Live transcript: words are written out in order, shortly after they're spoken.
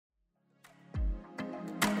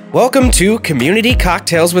Welcome to Community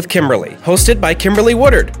Cocktails with Kimberly, hosted by Kimberly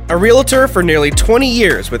Woodard, a realtor for nearly 20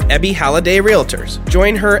 years with Ebby Halliday Realtors.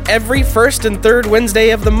 Join her every first and third Wednesday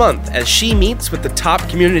of the month as she meets with the top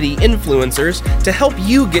community influencers to help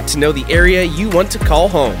you get to know the area you want to call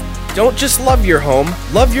home. Don't just love your home,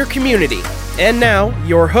 love your community. And now,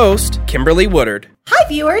 your host, Kimberly Woodard. Hi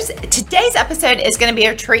viewers, today's episode is going to be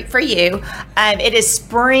a treat for you. It is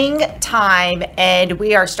springtime and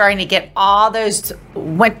we are starting to get all those,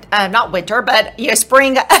 not winter, but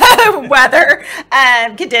spring weather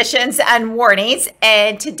conditions and warnings.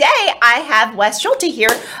 And today I have Wes Schulte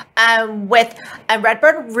here with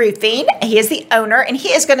Redbird Roofing. He is the owner and he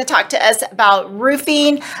is going to talk to us about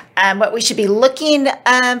roofing, what we should be looking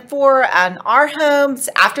for on our homes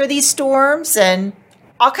after these storms and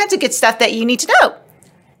all kinds of good stuff that you need to know.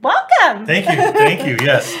 Welcome. Thank you.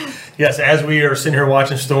 Yes. As we are sitting here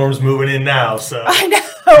watching storms moving in now, so I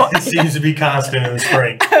know it seems to be constant in the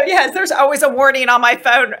spring. Oh yes, there's always a warning on my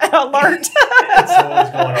phone alert. That's always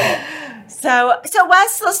going on. So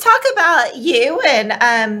Wes, let's talk about you and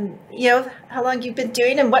how long you've been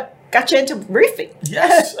doing and what got you into roofing.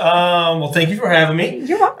 Yes. Well, thank you for having me.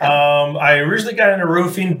 You're welcome. I originally got into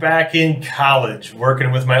roofing back in college,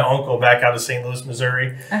 working with my uncle back out of St. Louis,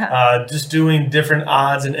 Missouri, just doing different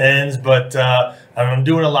odds and ends, but I'm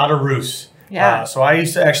doing a lot of roofs. Yeah. So I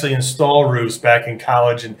used to actually install roofs back in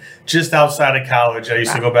college, and just outside of college, I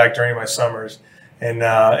used to go back during my summers and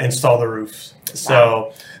install the roofs. Wow.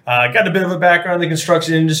 So I got a bit of a background in the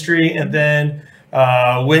construction industry, and then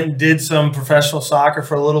went and did some professional soccer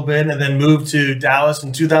for a little bit and then moved to Dallas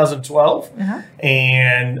in 2012.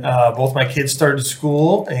 And both my kids started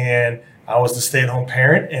school and I was the stay-at-home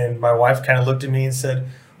parent, and my wife kind of looked at me and said,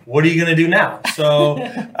 what are you going to do now? So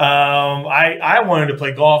I wanted to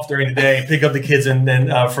play golf during the day, pick up the kids and then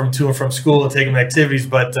to and from school and take them to activities,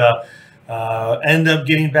 but ended up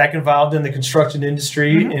getting back involved in the construction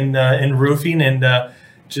industry in roofing, and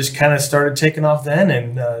just kind of started taking off then,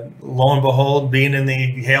 and lo and behold, being in the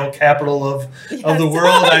hail capital of the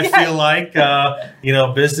world, I feel like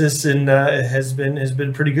business and has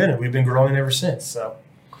been pretty good, and we've been growing ever since. So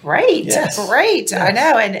great. Yes. I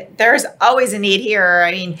know, and there's always a need here.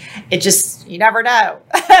 I mean, you never know.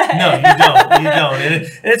 No, you don't. And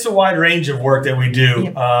it's a wide range of work that we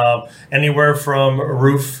do, anywhere from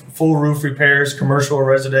full roof repairs, commercial or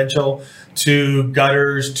residential, to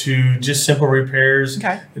gutters, to just simple repairs,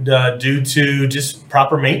 due to just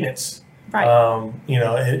proper maintenance. Right.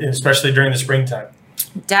 Especially during the springtime.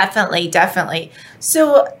 Definitely.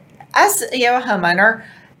 So, as a homeowner,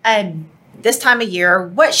 this time of year,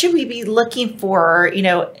 what should we be looking for?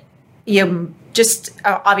 Just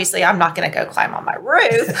obviously, I'm not going to go climb on my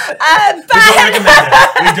roof. We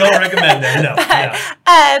don't recommend that. No.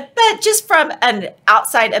 But just from an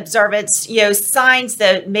outside observance, signs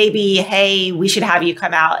that maybe, hey, we should have you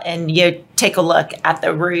come out and take a look at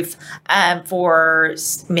the roof for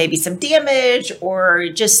maybe some damage or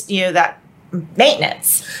just that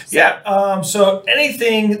maintenance. So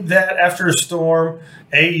anything that after a storm,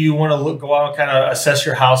 you want to go out and kind of assess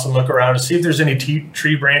your house and look around and see if there's any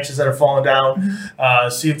tree branches that are falling down,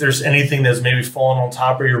 see if there's anything that's maybe falling on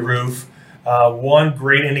top of your roof. One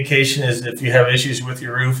great indication is if you have issues with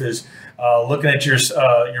your roof is looking at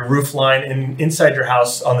your roof line inside your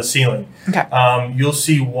house on the ceiling. Okay. You'll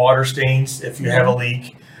see water stains if you have a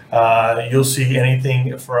leak. You'll see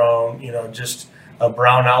anything from just a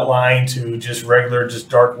brown outline to just regular, just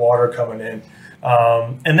dark water coming in.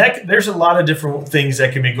 And there's a lot of different things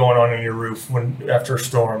that can be going on in your roof after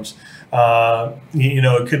storms.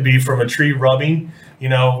 It could be from a tree rubbing.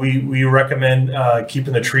 We recommend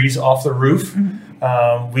keeping the trees off the roof.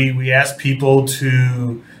 We ask people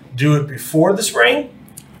to do it before the spring.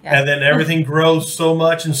 And then everything grows so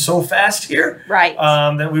much and so fast here, right?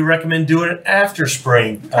 That we recommend doing it after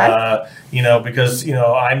spring. Okay. Because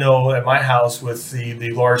I know at my house with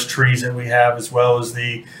the large trees that we have, as well as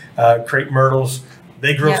the crepe myrtles,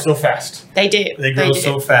 they grow so fast. They do. They grow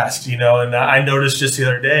so fast. And I noticed just the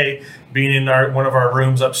other day, being in one of our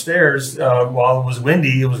rooms upstairs, while it was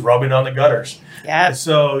windy, it was rubbing on the gutters. Yeah.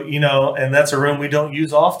 So and that's a room we don't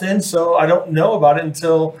use often, so I don't know about it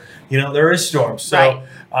until there is storms. So. Right.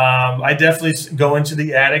 I definitely go into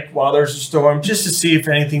the attic while there's a storm just to see if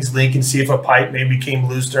anything's leaking, see if a pipe maybe came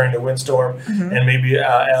loose during the windstorm, and maybe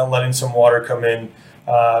letting some water come in,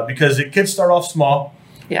 because it could start off small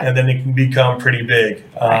and then it can become pretty big.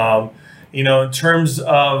 Right. in terms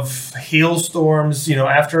of hailstorms,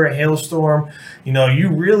 after a hailstorm, you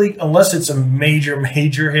really, unless it's a major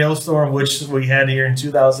hailstorm, which we had here in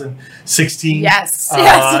 2016. Yes.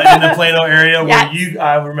 In the Plano area, Yes. where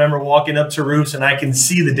I remember walking up to roofs and I can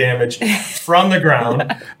see the damage from the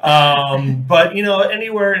ground. But,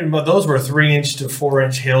 anywhere, but those were 3-inch to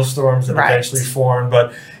 4-inch hailstorms that eventually formed.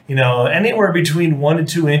 But, anywhere between 1 to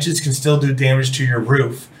 2 inches can still do damage to your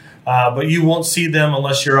roof. But you won't see them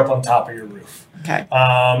unless you're up on top of your roof. Okay.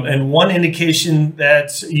 And one indication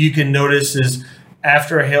that you can notice is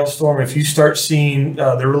after a hailstorm, if you start seeing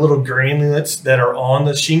there are little granulates that are on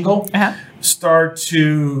the shingle start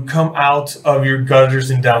to come out of your gutters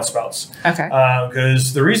and downspouts. Okay.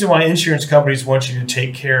 Because the reason why insurance companies want you to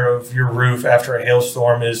take care of your roof after a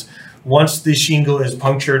hailstorm is once the shingle is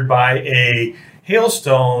punctured by a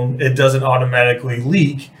hailstone, it doesn't automatically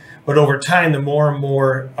leak. But over time, the more and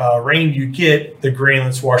more rain you get, the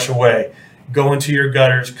granulates wash away, go into your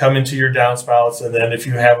gutters, come into your downspouts, and then if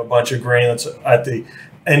you have a bunch of granulates at the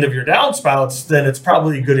end of your downspouts, then it's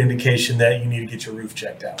probably a good indication that you need to get your roof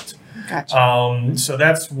checked out. Gotcha. So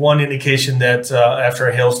that's one indication that after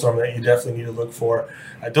a hailstorm that you definitely need to look for.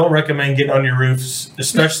 I don't recommend getting on your roofs,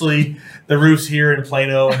 especially the roofs here in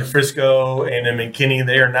Plano and Frisco and in McKinney.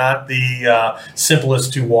 They are not the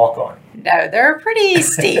simplest to walk on. No, they're pretty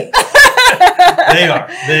steep.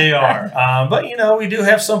 They are. But, we do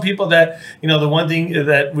have some people that, the one thing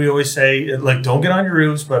that we always say, like, don't get on your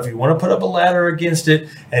roofs, but if you want to put up a ladder against it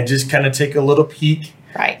and just kind of take a little peek,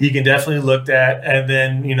 you can definitely look at, and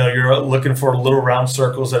then, you're looking for little round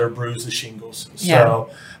circles that are bruised the shingles.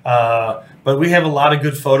 So, but we have a lot of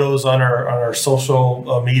good photos on our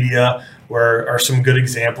social media where are some good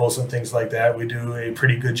examples and things like that. We do a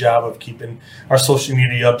pretty good job of keeping our social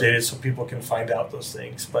media updated so people can find out those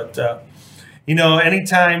things. But,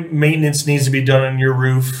 anytime maintenance needs to be done on your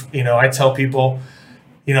roof, I tell people,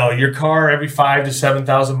 your car every 5,000 to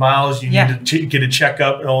 7,000 miles, you need to get a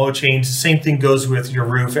checkup and oil change. The same thing goes with your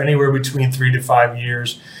roof, anywhere between 3 to 5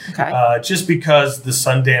 years. Okay. Just because the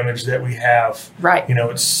sun damage that we have,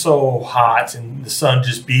 it's so hot and the sun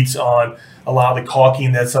just beats on a lot of the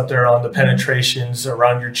caulking that's up there on the penetrations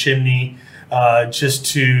around your chimney. Just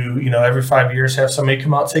to, every 5 years have somebody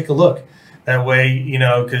come out, take a look. That way,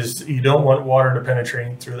 because you don't want water to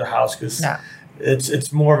penetrate through the house because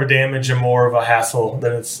it's more of a damage and more of a hassle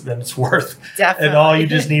than it's worth. Definitely. And all you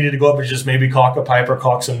just needed to go up is just maybe caulk a pipe or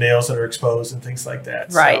caulk some nails that are exposed and things like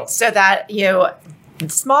that. Right. So that,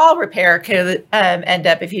 small repair could end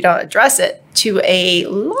up, if you don't address it, to a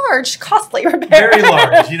large, costly repair. Very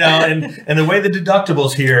large, and the way the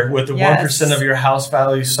deductibles here with the 1% of your house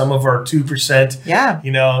value, some of our 2%. Yeah.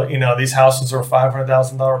 These houses are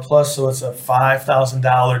 $500,000 plus, so it's a $5,000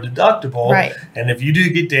 deductible. Right. And if you do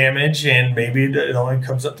get damage, and maybe it only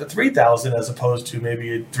comes up to $3,000 as opposed to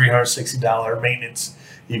maybe a $360 maintenance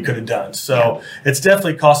you could have done. So it's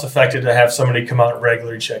definitely cost effective to have somebody come out and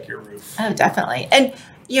regularly check your roof. Oh, definitely. And,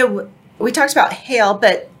 we talked about hail,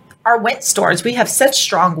 but our windstorms, we have such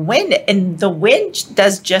strong wind, and the wind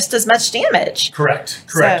does just as much damage. Correct.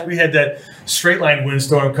 So, We had that straight line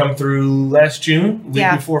windstorm come through last June, week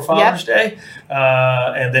before Father's Day.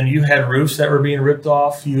 And then you had roofs that were being ripped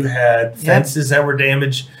off. You had fences that were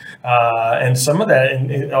damaged. And some of that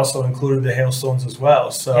it also included the hailstones as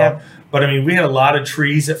well. So, but we had a lot of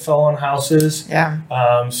trees that fell on houses.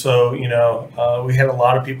 So, we had a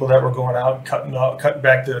lot of people that were going out and cutting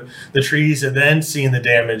back the trees and then seeing the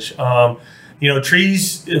damage.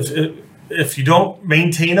 Trees, if you don't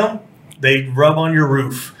maintain them, they rub on your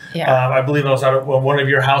roof. I believe I was out at one of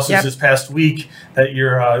your houses this past week that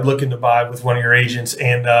you're looking to buy with one of your agents,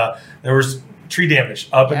 and there was tree damage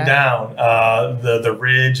up and down the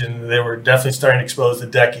ridge, and they were definitely starting to expose the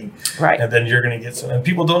decking. Right. And then you're going to get some. And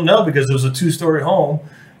people don't know because it was a 2-story home.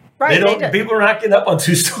 Right. People are not getting up on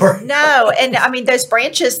 2-story. No. And those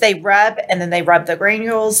branches, they rub, and then they rub the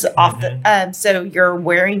granules off the, so you're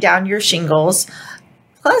wearing down your shingles.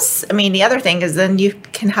 Plus, the other thing is then you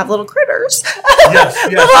can have little critters.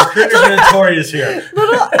 The critters are notorious here.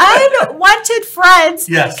 Little unwanted friends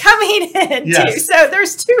coming in too. So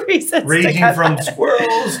there's 2 reasons. Ranging from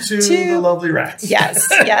squirrels to the lovely rats. Yes.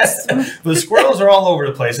 The squirrels are all over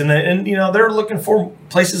the place, and they're looking for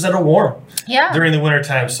places that are warm during the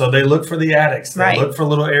wintertime. So they look for the attics. They look for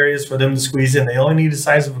little areas for them to squeeze in. They only need the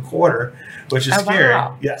size of a quarter, which is scary.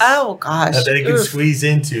 Wow. Yes. Oh, gosh. That they can squeeze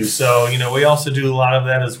into. So, we also do a lot of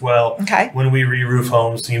that as well when we re-roof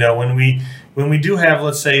homes. When we do have,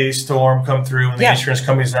 let's say, a storm come through and the insurance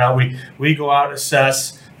company's out, we go out,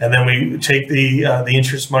 assess, and then we take the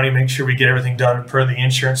insurance money, make sure we get everything done per the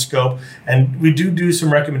insurance scope. And we do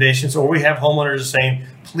some recommendations, or we have homeowners saying,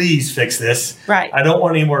 please fix this. Right. I don't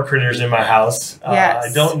want any more critters in my house. Yes.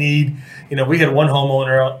 I don't need, we had one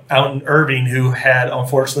homeowner out in Irving who had,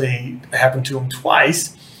 unfortunately, happened to him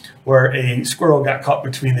twice, where a squirrel got caught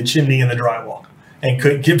between the chimney and the drywall and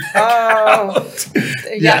couldn't get back out.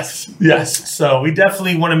 Yes. So we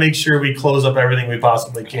definitely want to make sure we close up everything we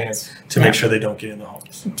possibly can to make sure they don't get in the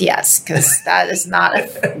homes. Yes, because that is not a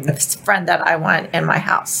friend that I want in my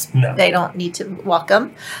house. No. They don't need to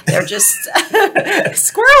welcome. They're just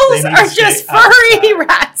squirrels are just furry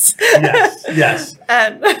rats. Yes.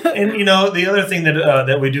 And the other thing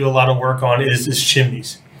that we do a lot of work on is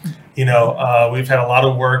chimneys. We've had a lot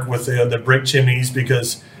of work with the brick chimneys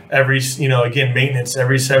because maintenance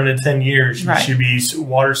every 7 to 10 years, you should be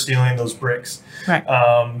water sealing those bricks. Right.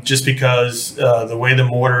 Just because the way the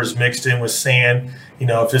mortar is mixed in with sand,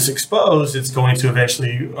 if it's exposed, it's going to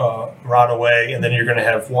eventually rot away, and then you're going to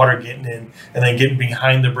have water getting in and then getting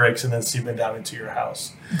behind the bricks and then seeping down into your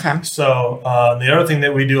house. Okay. So the other thing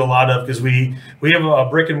that we do a lot of, because we have a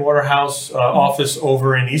brick and mortar house office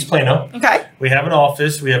over in East Plano. Okay. We have an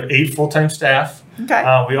office. We have 8 full-time staff.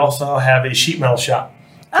 Okay. We also have a sheet metal shop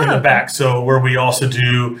in the back, so where we also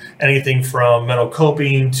do anything from metal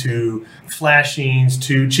coping to flashings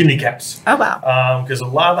to chimney caps. Oh, wow. Because a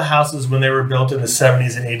lot of the houses when they were built in the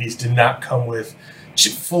 70s and 80s did not come with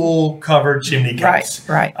full covered chimney caps.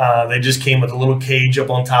 Right. They just came with a little cage up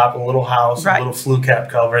on top, a little house, a little flue cap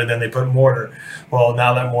cover, and then they put mortar. Well,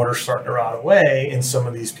 now that mortar's starting to rot away, and some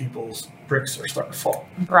of these people's bricks are starting to fall.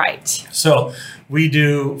 Right. So we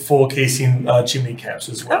do full casing chimney caps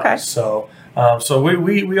as well. Okay. So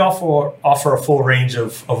we offer a full range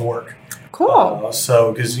of work. Cool.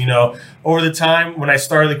 Because, over the time when I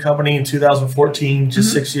started the company in 2014,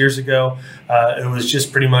 just 6 years ago, it was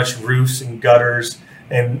just pretty much roofs and gutters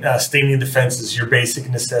and staining the fences, your basic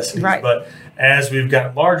necessities. Right. But as we've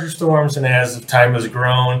gotten larger storms and as the time has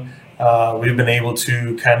grown, we've been able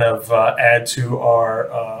to kind of add to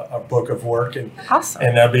our book of work and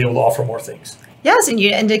be able to offer more things. Yes, and you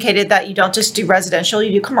indicated that you don't just do residential,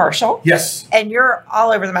 you do commercial. Yes. And you're all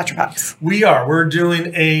over the Metroplex. We are. We're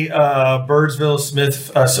doing a Birdsville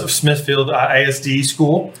Smithfield ISD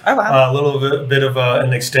school. Oh, wow. A little bit of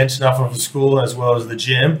an extension off of the school as well as the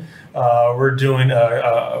gym. We're doing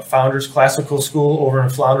a Founders Classical School over in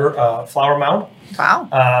Flower Mound.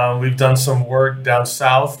 Wow. We've done some work down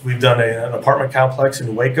south. We've done an apartment complex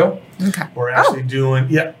in Waco. Okay. We're actually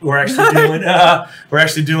doing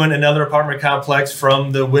another apartment complex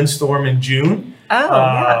from the windstorm in June.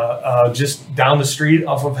 Just down the street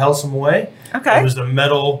off of Helsam Way. Okay. It was a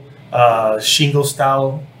metal shingle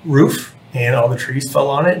style roof, and all the trees fell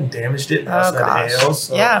on it and damaged it. Hail.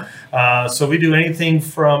 So we do anything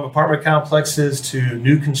from apartment complexes to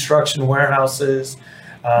new construction warehouses.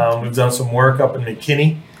 We've done some work up in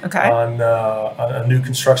McKinney on new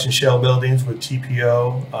construction shell buildings with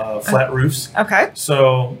TPO flat roofs. Okay.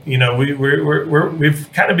 So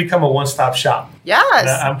we've kind of become a one-stop shop. Yes. And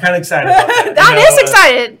I'm kind of excited about that. That is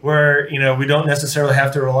excited. Where we don't necessarily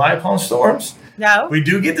have to rely upon storms. No. We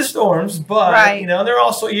do get the storms, but there are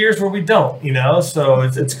also years where we don't. So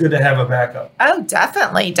it's good to have a backup. Oh,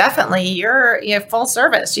 definitely. You're full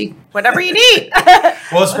service. Whatever you need.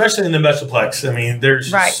 Well, especially in the Metroplex. I mean,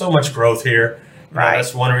 there's so much growth here.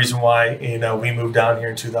 That's one reason why we moved down here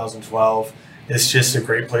in 2012. It's just a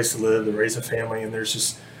great place to live, to raise a family, and there's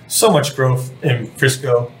just so much growth in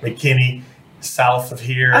Frisco, McKinney, south of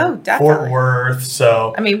here, Fort Worth.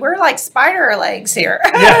 So we're like spider legs here.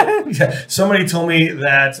 yeah. Somebody told me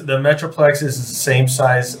that the Metroplex is the same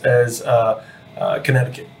size as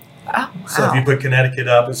Connecticut. Oh, wow. So if you put Connecticut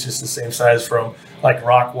up, it's just the same size from like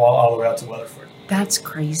Rockwall all the way out to Weatherford. That's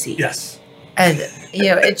crazy. Yes. And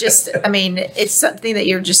it just, it's something that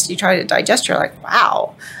you try to digest. You're like,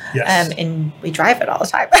 wow. Yes. And we drive it all the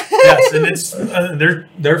time. Yes, and it's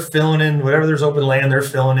they're filling in whatever there's open land. They're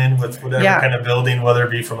filling in with whatever kind of building, whether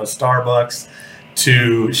it be from a Starbucks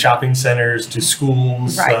to shopping centers to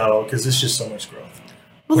schools. Right. So because it's just so much growth,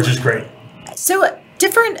 which is great. So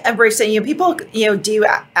different roofs, and people do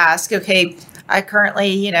ask, okay, I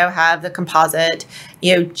currently have the composite.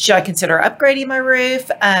 Should I consider upgrading my roof?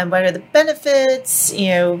 What are the benefits?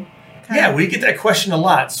 Yeah, we get that question a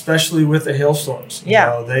lot, especially with the hailstorms.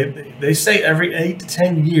 Yeah. They say every 8 to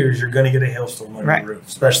 10 years you're going to get a hailstorm on your roof,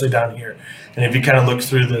 especially down here. And if you kind of look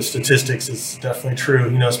through the statistics, it's definitely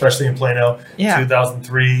true, especially in Plano,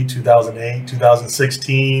 2003, 2008,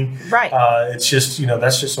 2016. Right. It's just,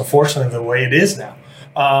 that's just unfortunately the way it is now.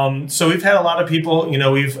 So we've had a lot of people,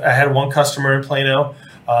 I had one customer in Plano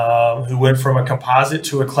who went from a composite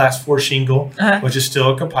to a class 4 shingle, which is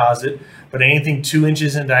still a composite. but anything 2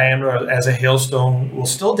 inches in diameter as a hailstone will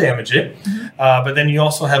still damage it. But then you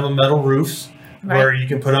also have a metal roofs where you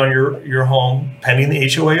can put on your home pending the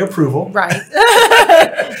HOA approval. Right.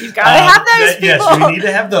 You've got to have those people. Yes, you need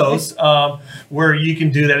to have those where you can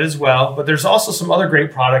do that as well. But there's also some other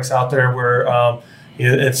great products out there where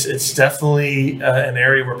it's definitely an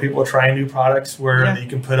area where people are trying new products where you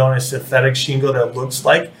can put on a synthetic shingle that looks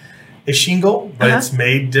like a shingle, but it's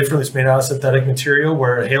made differently. It's made out of synthetic material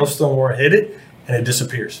where a hailstone won't hit it and it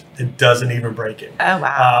disappears. It doesn't even break it. Oh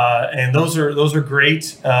wow! And those are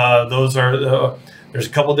great. Those are there's a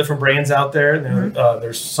couple different brands out there.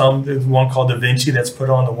 There's one called Da Vinci that's put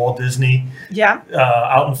on the Walt Disney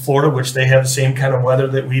out in Florida, which they have the same kind of weather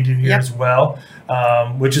that we do here as well,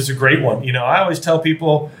 which is a great one. I always tell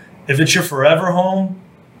people if it's your forever home,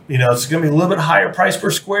 it's going to be a little bit higher price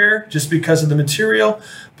per square just because of the material,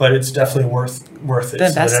 but it's definitely worth it. The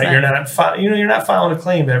investment. So that you're not filing a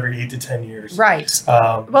claim every 8 to 10 years. Right.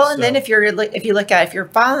 And then if you look at if you're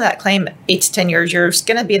filing that claim 8 to 10 years, you're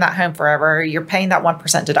going to be in that home forever. You're paying that 1%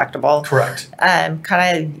 deductible. Correct.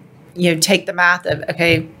 Kind of take the math of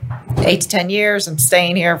 8 to 10 years. I'm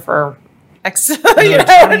staying here for X, 20 years,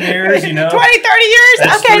 20, 30 years.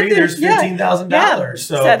 That's there's $15,000.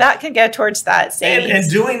 So that can go towards that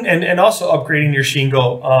savings. And also upgrading your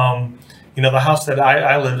shingle. The house that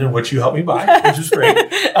I lived in, which you helped me buy, which was great,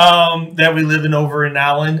 that we live in over in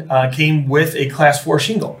Allen, came with a Class 4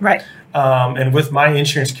 shingle. Right. And with my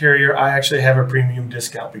insurance carrier, I actually have a premium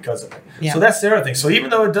discount because of it. Yeah. So that's the other thing. So even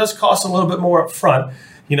though it does cost a little bit more up front,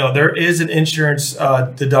 there is an insurance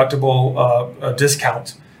deductible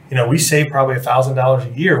discount. We save probably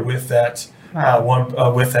 $1,000 a year with that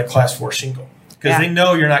with that Class 4 shingle because they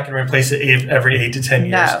know you're not going to replace it every 8 to 10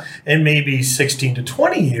 years. No. It may be 16 to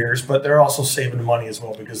 20 years, but they're also saving money as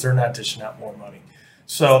well because they're not dishing out more money.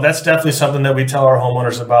 So that's definitely something that we tell our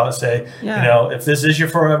homeowners about. Say, if this is your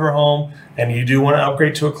forever home and you do want to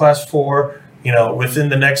upgrade to a Class 4, within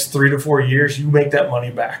the next 3 to 4 years, you make that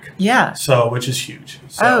money back. Yeah. So, which is huge.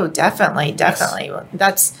 So, definitely. Yes.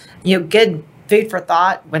 That's good food for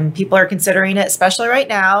thought when people are considering it, especially right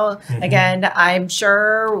now. Mm-hmm. Again, I'm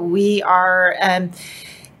sure we are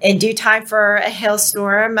in due time for a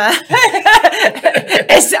hailstorm.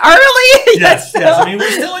 It's early. Yes. I mean,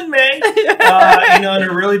 we're still in May, and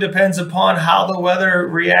it really depends upon how the weather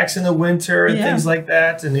reacts in the winter and things like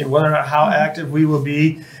that, and whether or not how active we will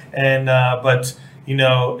be. And but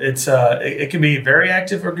it can be very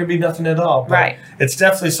active or it can be nothing at all. But it's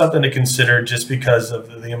definitely something to consider just because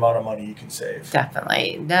of the amount of money you can save.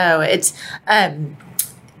 Definitely. No, it's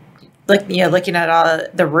looking at all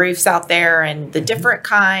the roofs out there and the different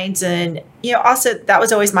kinds. And, also that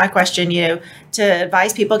was always my question, to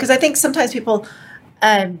advise people, because I think sometimes people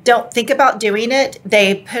don't think about doing it.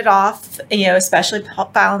 They put off, especially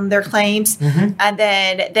filing their claims, and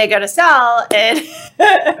then they go to sell, and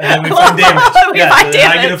then we find damage.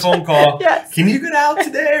 I get a phone call. Yes. Can you get out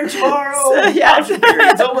today or tomorrow?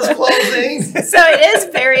 It's almost closing. So it is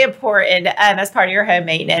very important as part of your home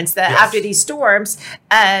maintenance that after these storms,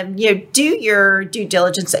 do your due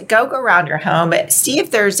diligence. Go around your home, see if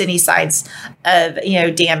there's any signs of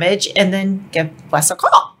damage, and then give Wes a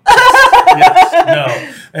call.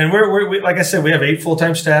 And we like I said, we have 8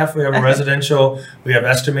 full-time staff. We have a residential. We have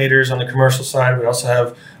estimators on the commercial side. We also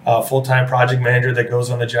have a full-time project manager that goes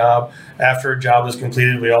on the job. After a job is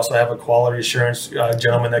completed, we also have a quality assurance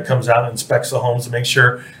gentleman that comes out and inspects the homes to make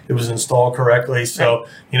sure it was installed correctly. So,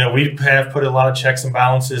 we have put a lot of checks and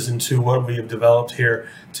balances into what we have developed here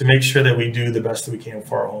to make sure that we do the best that we can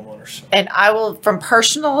for our homeowners. And I will, from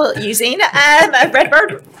personal using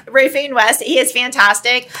Redbird Roofing, Wes, he is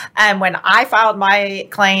fantastic. When I filed my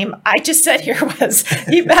claim, I just said, here was,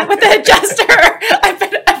 you met with the adjuster. I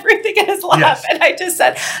put everything in his lap, and I just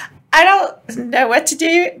said, I don't know what to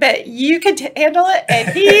do, but you can handle it. And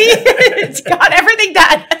he got everything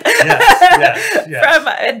done. Yes.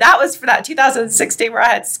 And that was for that 2016 where I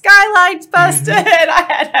had skylines busted. I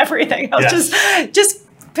had everything else just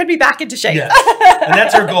put me back into shape. Yes. And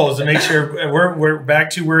that's our goal, is to make sure we're back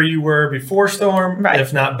to where you were before storm,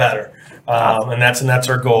 if not better. And that's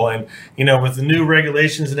our goal. And, with the new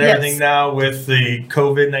regulations and everything now with the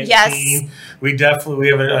COVID-19, we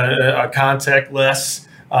have a contact-less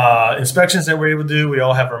inspections that we're able to do. We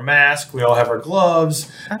all have our masks. We all have our gloves.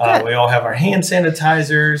 We all have our hand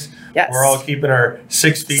sanitizers. Yes. We're all keeping our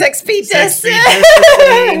 6 feet distance.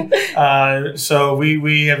 So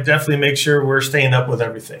we have definitely make sure we're staying up with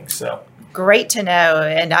everything. So great to know.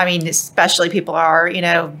 And I mean, especially people are,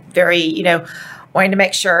 very, wanting to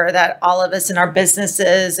make sure that all of us in our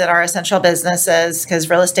businesses and our essential businesses, because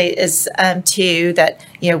real estate is too, that,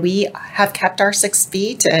 we have kept our 6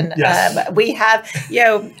 feet and we have,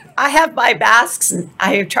 I have my masks and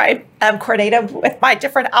I tried coordinating them with my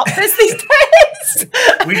different outfits these days.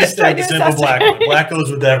 We just stay with the simple black one. Black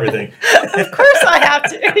goes with everything. Of course I have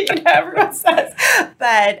to, everyone says.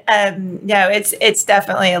 But no, it's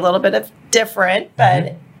definitely a little bit of different,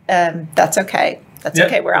 but that's okay. That's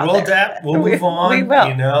okay. We're out there. We'll adapt. We'll move on. We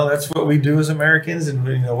will. That's what we do as Americans, and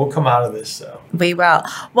we'll come out of this. So we will.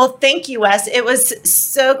 Well, thank you, Wes. It was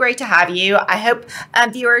so great to have you. I hope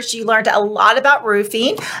viewers, you learned a lot about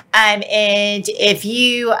roofing. And if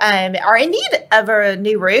you are in need of a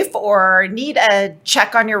new roof or need a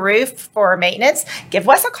check on your roof for maintenance, give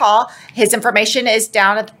Wes a call. His information is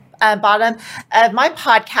down at the bottom of my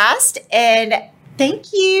podcast. And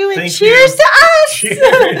thank you. And cheers to us.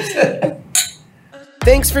 Cheers.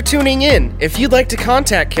 Thanks for tuning in. If you'd like to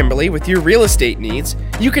contact Kimberly with your real estate needs,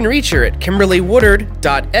 you can reach her at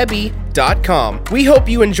kimberlywoodard.ebby.com. We hope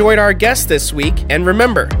you enjoyed our guest this week, and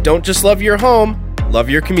remember, don't just love your home, love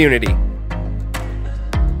your community.